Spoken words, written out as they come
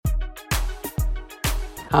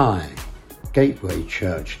Hi, Gateway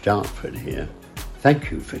Church Dartford here.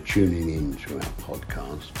 Thank you for tuning in to our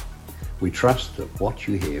podcast. We trust that what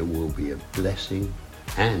you hear will be a blessing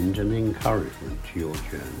and an encouragement to your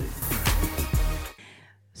journey.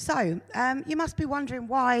 So, you must be wondering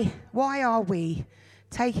why are we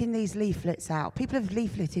taking these leaflets out? People have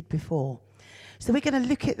leafleted before. So we're going to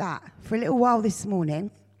look at that for a little while this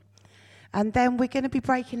morning. And then we're going to be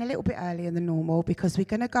breaking a little bit earlier than normal because we're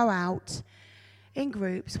going to go out in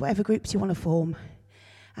groups, whatever groups you want to form.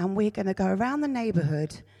 And we're going to go around the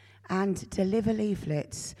neighbourhood and deliver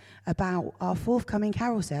leaflets about our forthcoming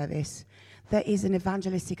carol service that is an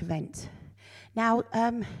evangelistic event. Now,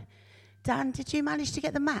 Dan, did you manage to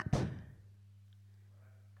get the map?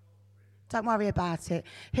 Don't worry about it.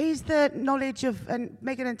 Who's the knowledge of, and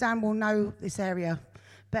Megan and Dan will know this area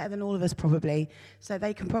better than all of us probably, so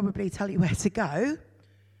they can probably tell you where to go.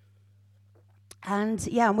 And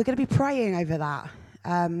yeah, and we're going to be praying over that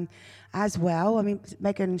as well. I mean,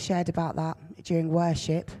 Megan shared about that during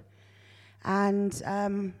worship. And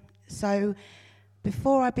so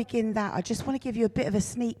before I begin that, I just want to give you a bit of a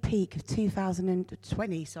sneak peek of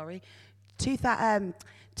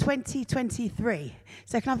 2023.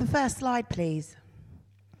 So can I have the first slide, please?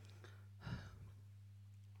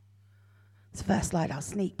 It's the first slide, our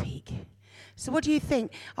sneak peek. So what do you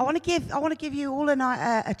think? I want to give you all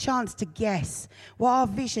a chance to guess what our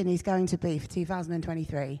vision is going to be for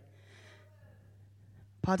 2023.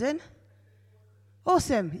 Pardon?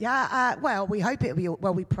 Awesome. Yeah. Well, we hope it'll be.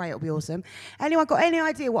 Well, we pray it'll be awesome. Anyone got any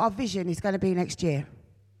idea what our vision is going to be next year?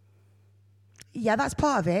 Yeah, that's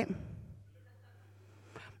part of it.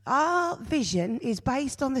 Our vision is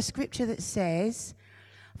based on the scripture that says,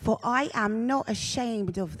 "For I am not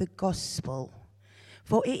ashamed of the gospel,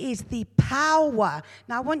 for it is the power."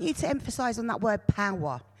 Now, I want you to emphasize on that word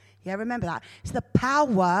power. Yeah, remember that. It's the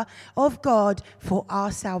power of God for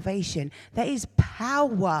our salvation. There is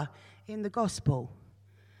power in the gospel.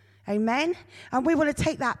 Amen? And we want to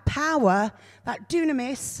take that power, that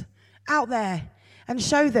dunamis, out there and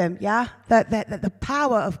show them, yeah, that the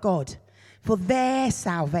power of God for their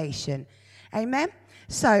salvation. Amen?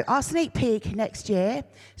 So, our sneak peek next year.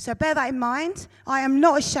 So, bear that in mind. I am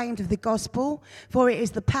not ashamed of the gospel, for it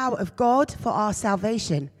is the power of God for our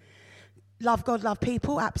salvation. Love God, love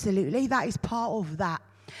people, absolutely. That is part of that.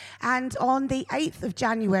 And on the 8th of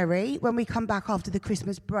January, when we come back after the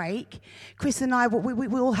Christmas break, Chris and I, we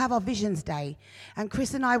will have our Visions Day. And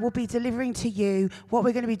Chris and I will be delivering to you what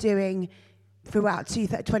we're going to be doing throughout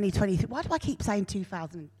 2023. Why do I keep saying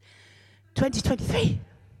 2023?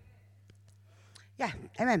 Yeah,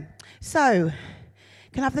 amen. So,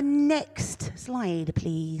 can I have the next slide,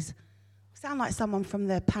 please? Sound like someone from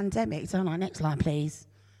the pandemic. Don't I? Next slide, please.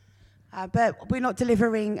 But we're not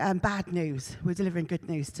delivering bad news. We're delivering good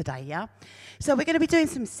news today, yeah? So we're going to be doing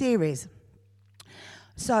some series.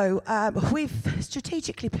 So we've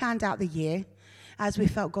strategically planned out the year as we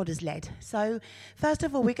felt God has led. So first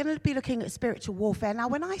of all, we're going to be looking at spiritual warfare. Now,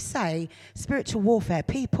 when I say spiritual warfare,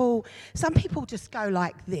 some people just go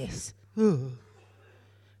like this.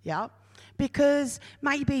 Yeah? Because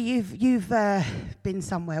maybe you've been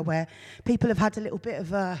somewhere where people have had a little bit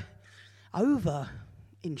of over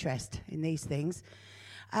interest in these things.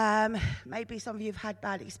 Maybe some of you have had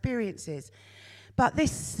bad experiences. But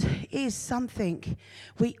this is something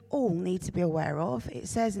we all need to be aware of. It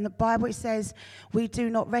says in the Bible, it says, we do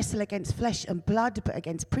not wrestle against flesh and blood, but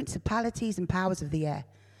against principalities and powers of the air.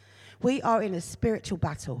 We are in a spiritual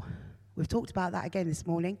battle. We've talked about that again this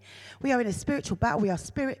morning. We are in a spiritual battle. We are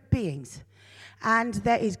spirit beings. And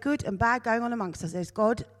there is good and bad going on amongst us. There's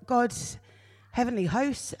God's heavenly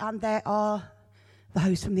hosts, and there are the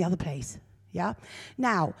host from the other place, yeah?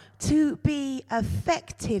 Now, to be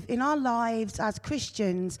effective in our lives as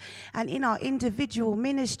Christians and in our individual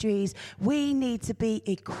ministries, we need to be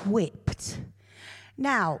equipped.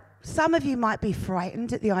 Now, some of you might be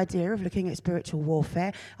frightened at the idea of looking at spiritual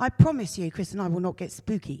warfare. I promise you, Chris and I will not get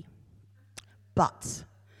spooky. But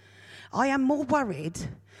I am more worried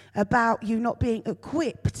about you not being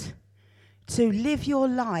equipped to live your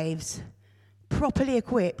lives properly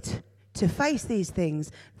equipped to face these things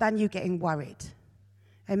than you getting worried.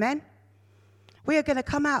 Amen? We are going to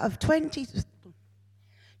come out of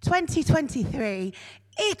 2023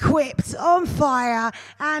 equipped, on fire,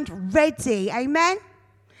 and ready. Amen?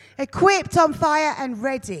 Equipped, on fire, and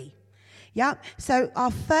ready. Yeah, so our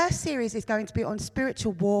first series is going to be on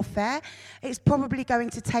spiritual warfare. It's probably going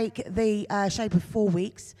to take the shape of 4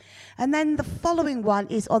 weeks. And then the following one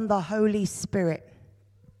is on the Holy Spirit.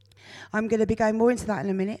 I'm going to be going more into that in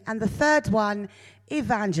a minute. And the third one,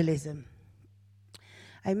 evangelism.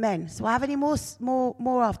 Amen. So I have any more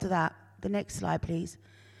after that? The next slide, please.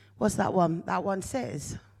 What's that one? That one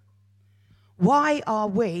says, why are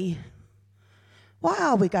we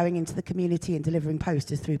going into the community and delivering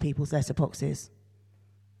posters through people's letterboxes?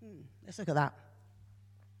 Let's look at that.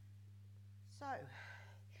 So,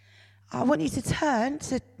 I want you to turn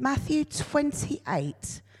to Matthew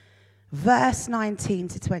 28, verse 19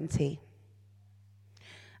 to 20.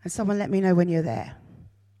 And someone let me know when you're there.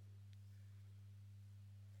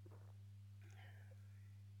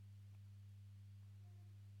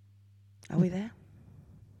 Are we there?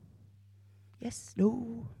 Yes?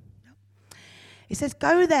 No? It says,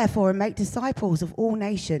 go therefore and make disciples of all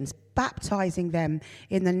nations, baptizing them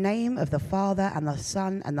in the name of the Father and the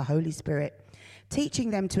Son and the Holy Spirit,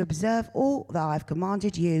 teaching them to observe all that I have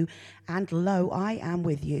commanded you, and lo, I am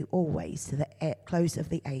with you always to the close of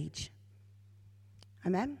the age.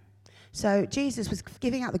 Amen? So Jesus was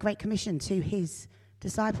giving out the Great Commission to his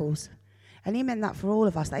disciples, and he meant that for all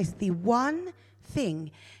of us. That is the one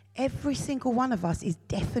thing every single one of us is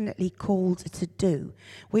definitely called to do.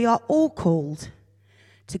 We are all called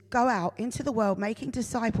to go out into the world, making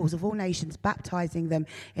disciples of all nations, baptizing them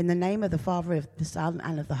in the name of the Father, of the Son,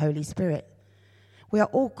 and of the Holy Spirit. We are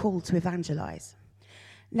all called to evangelize.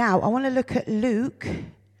 Now, I want to look at Luke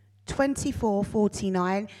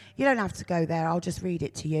 24:49. You don't have to go there. I'll just read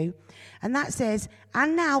it to you. And that says,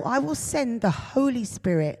 and now I will send the Holy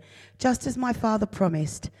Spirit, just as my Father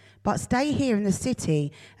promised. But stay here in the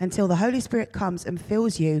city until the Holy Spirit comes and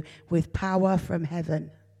fills you with power from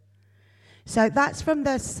heaven. So that's from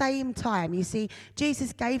the same time. You see,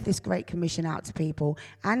 Jesus gave this Great Commission out to people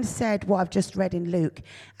and said what I've just read in Luke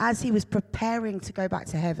as he was preparing to go back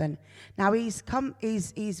to heaven. Now he's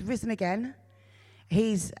risen again.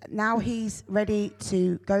 He's ready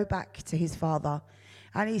to go back to his Father.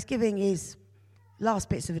 And he's giving his last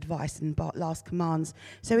bits of advice and last commands.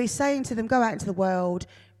 So he's saying to them, go out into the world,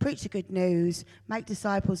 preach the good news, make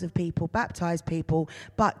disciples of people, baptize people,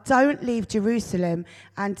 but don't leave Jerusalem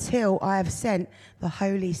until I have sent the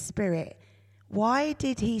Holy Spirit. Why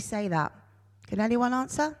did he say that? Can anyone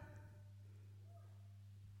answer?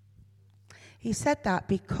 He said that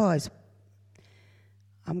because,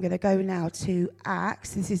 I'm going to go now to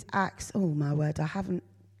Acts. This is Acts. Oh, my word, I haven't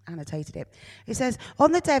annotated it. It says,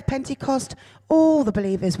 on the day of Pentecost, all the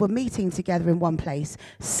believers were meeting together in one place.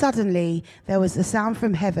 Suddenly, there was a sound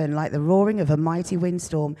from heaven like the roaring of a mighty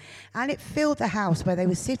windstorm, and it filled the house where they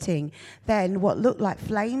were sitting. Then what looked like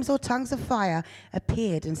flames or tongues of fire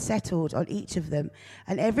appeared and settled on each of them.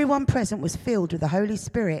 And everyone present was filled with the Holy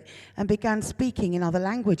Spirit and began speaking in other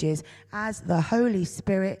languages as the Holy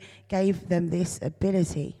Spirit gave them this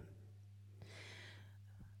ability.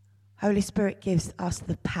 Holy Spirit gives us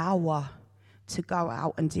the power to go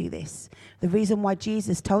out and do this. The reason why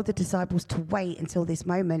Jesus told the disciples to wait until this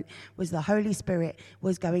moment was the Holy Spirit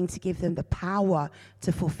was going to give them the power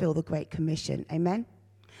to fulfill the Great Commission. Amen?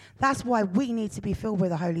 That's why we need to be filled with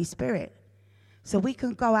the Holy Spirit. So we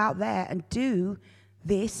can go out there and do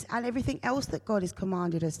this and everything else that God has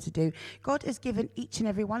commanded us to do. God has given each and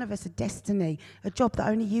every one of us a destiny, a job that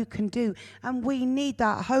only you can do. And we need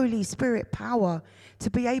that Holy Spirit power to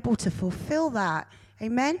be able to fulfill that.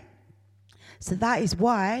 Amen? So that is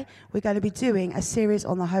why we're going to be doing a series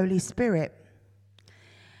on the Holy Spirit.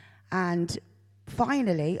 And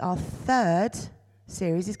finally, our third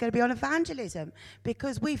series is going to be on evangelism,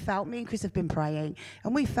 because we felt, me and Chris have been praying,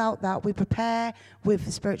 and we felt that we prepare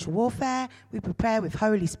with spiritual warfare, we prepare with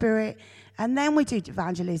Holy Spirit, and then we do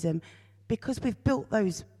evangelism, because we've built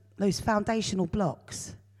those foundational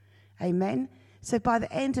blocks. Amen? So by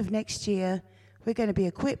the end of next year, we're going to be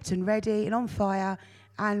equipped and ready and on fire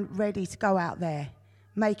and ready to go out there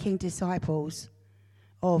making disciples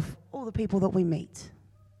of all the people that we meet.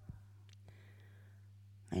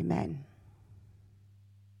 Amen.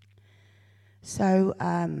 So,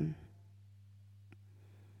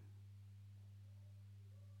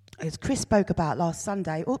 as Chris spoke about last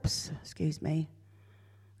Sunday,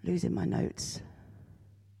 losing my notes.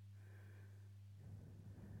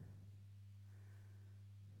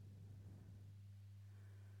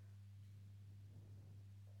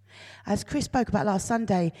 As Chris spoke about last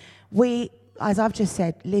Sunday, we, as I've just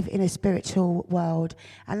said, live in a spiritual world.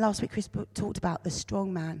 And last week Chris talked about the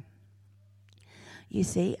strong man. You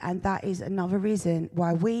see, and that is another reason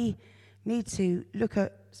why we need to look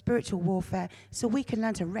at spiritual warfare, so we can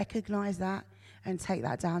learn to recognize that and take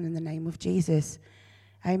that down in the name of Jesus.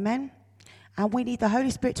 Amen? And we need the Holy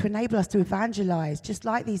Spirit to enable us to evangelize, just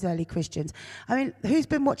like these early Christians. I mean, who's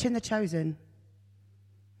been watching The Chosen?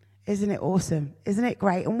 Isn't it awesome? Isn't it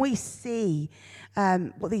great? And we see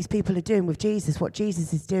what these people are doing with Jesus, what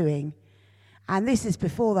Jesus is doing. And this is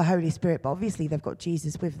before the Holy Spirit, but obviously they've got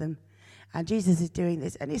Jesus with them. And Jesus is doing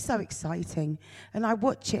this, and it's so exciting. And I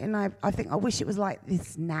watch it, and I think, I wish it was like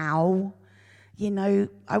this now. You know,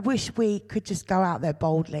 I wish we could just go out there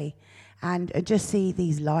boldly and just see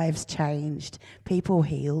these lives changed, people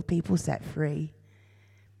healed, people set free.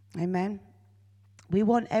 Amen. We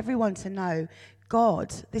want everyone to know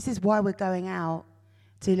God. This is why we're going out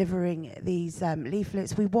delivering these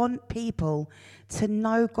leaflets. We want people to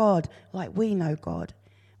know God like we know God.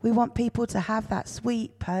 We want people to have that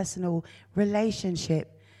sweet personal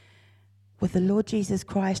relationship with the Lord Jesus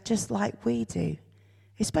Christ just like we do,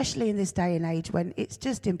 especially in this day and age when it's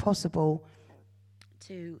just impossible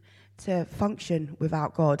to function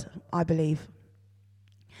without God, I believe.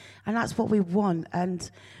 And that's what we want. And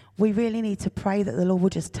we really need to pray that the Lord will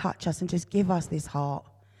just touch us and just give us this heart,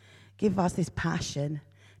 give us this passion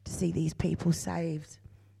to see these people saved.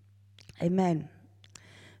 Amen.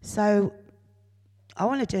 So I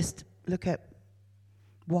want to just look at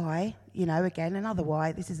why, you know, again, another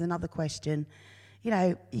why. This is another question. You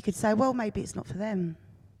know, you could say, well, maybe it's not for them.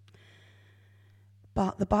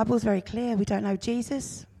 But the Bible is very clear. We don't know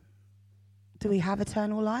Jesus. Do we have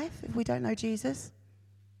eternal life if we don't know Jesus?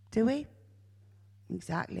 Do we?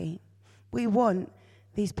 Exactly. We want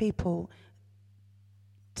these people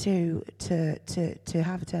to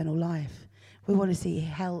have eternal life. We want to see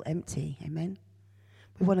hell empty. Amen.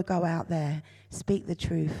 We want to go out there, speak the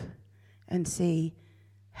truth, and see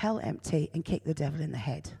hell empty and kick the devil in the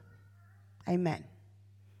head. Amen.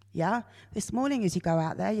 Yeah? This morning as you go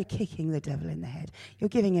out there, you're kicking the devil in the head. You're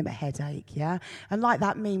giving him a headache, yeah? And like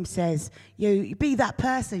that meme says, you be that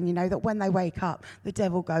person, you know, that when they wake up, the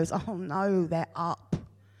devil goes, oh no, they're up.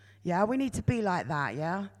 Yeah, we need to be like that,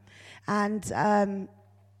 yeah? And,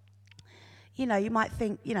 you know, you might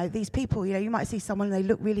think, you know, these people, you know, you might see someone and they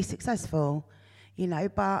look really successful, you know,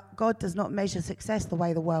 but God does not measure success the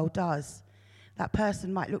way the world does. That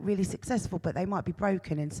person might look really successful, but they might be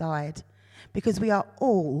broken inside. Because we are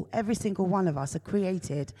all, every single one of us, are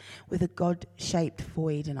created with a God-shaped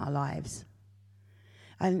void in our lives.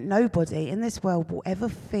 And nobody in this world will ever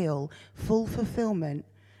feel full fulfillment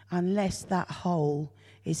unless that hole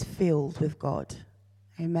is filled with God.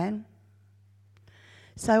 Amen?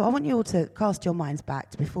 So I want you all to cast your minds back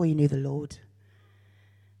to before you knew the Lord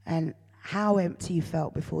and how empty you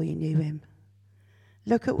felt before you knew him.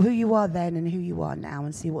 Look at who you are then and who you are now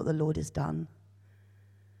and see what the Lord has done.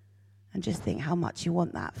 And just think how much you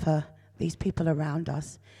want that for these people around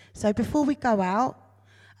us. So before we go out,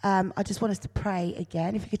 I just want us to pray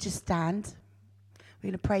again. If you could just stand. We're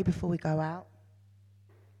going to pray before we go out.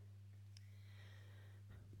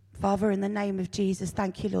 Father, in the name of Jesus,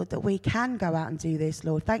 thank you, Lord, that we can go out and do this,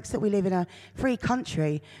 Lord. Thanks that we live in a free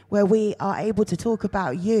country where we are able to talk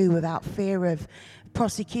about you without fear of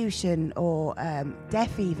prosecution or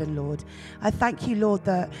death even, Lord. I thank you, Lord,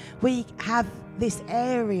 that we have this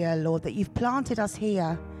area, Lord, that you've planted us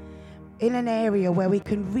here in an area where we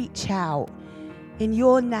can reach out in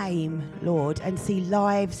your name, Lord, and see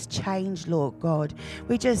lives change, Lord God.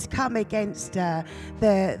 We just come against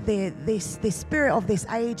this spirit of this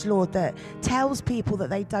age, Lord, that tells people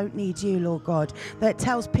that they don't need you, Lord God, that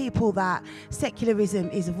tells people that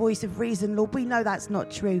secularism is a voice of reason, Lord. We know that's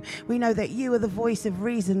not true. We know that you are the voice of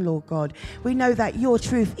reason, Lord God. We know that your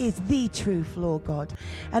truth is the truth, Lord God.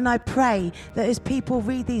 And I pray that as people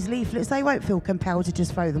read these leaflets, they won't feel compelled to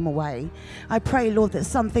just throw them away. I pray, Lord, that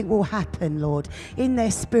something will happen, Lord, in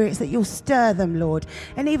their spirits, that you'll stir them, Lord.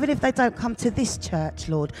 And even if they don't come to this church,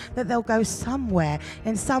 Lord, that they'll go somewhere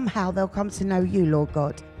and somehow they'll come to know you, Lord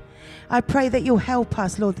God. I pray that you'll help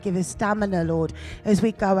us, Lord, to give us stamina, Lord, as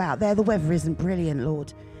we go out there. The weather isn't brilliant,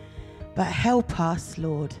 Lord, but help us,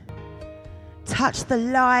 Lord. Touch the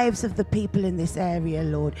lives of the people in this area,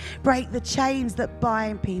 Lord. Break the chains that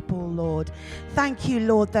bind people, Lord. Thank you,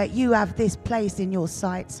 Lord, that you have this place in your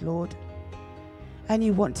sights, Lord. And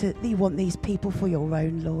you want these people for your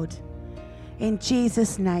own, Lord. In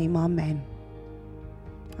Jesus' name, amen.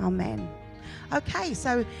 Amen. Okay,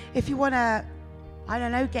 so if you want to, I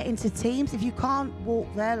don't know, get into teams. If you can't walk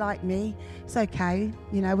there like me, it's okay.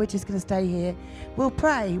 You know, we're just going to stay here. We'll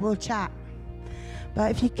pray, we'll chat.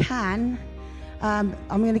 But if you can, I'm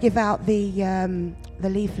going to give out the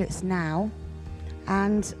leaflets now.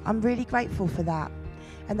 And I'm really grateful for that.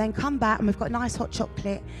 And then come back and we've got nice hot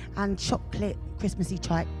chocolate and chocolate, Christmassy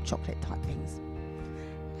chocolate type things.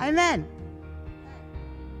 Amen.